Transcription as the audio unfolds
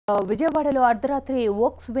విజయవాడలో అర్ధరాత్రి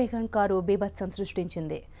Volks vegan car బీభత్సం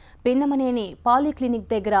సృష్టించింది. పిన్నమనేని పాలీక్లినిక్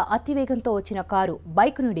దగ్గర అతివేగంతో వచ్చిన కారు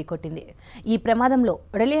బైక్ను ఢీకొట్టింది. ఈ ప్రమాదంలో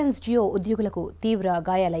రిలయన్స్ జియో ఉద్యోగులకు తీవ్ర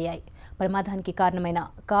గాయాలయ్యాయి. ప్రమాదానికి కారణమైన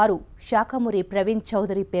కారు శాఖమూరి ప్రవీణ్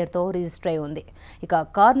చౌదరి పేరుతో రిజిస్టర్ అయి ఉంది. ఇక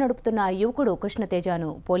కారు నడుపుతున్న యువకుడు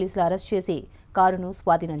కృష్ణతేజను పోలీసులు అరెస్ట్ చేసి కారును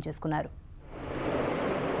స్వాధీనం చేసుకున్నారు.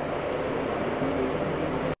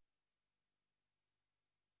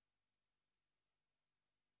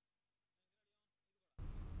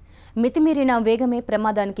 మితిమీరిన వేగమే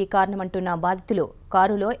ప్రమాదానికి కారణమంటున్న బాధితులు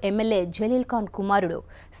కారులో ఎమ్మెల్యే జలీల్ ఖాన్ కుమారుడు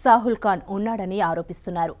సాహుల్ ఖాన్ ఉన్నాడని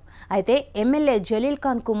ఆరోపిస్తున్నారు. అయితే ఎమ్మెల్యే జలీల్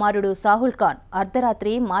ఖాన్ కుమారుడు సాహుల్ ఖాన్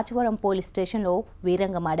అర్ధరాత్రి మాచవరం పోలీస్ స్టేషన్లో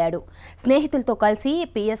వీరంగమాడాడు. స్నేహితులతో కలిసి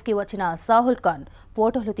పిఎస్కి వచ్చిన సాహుల్ ఖాన్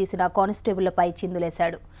ఫోటోలు తీసిన కానిస్టేబుళ్లపై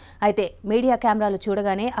చిందులేశాడు. అయితే మీడియా కెమెరాలు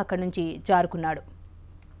చూడగానే అక్కడి నుంచి జారుకున్నాడు.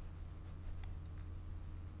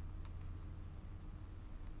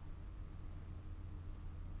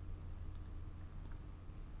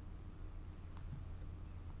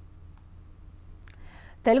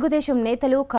 తెలుగుదేశం నేతలు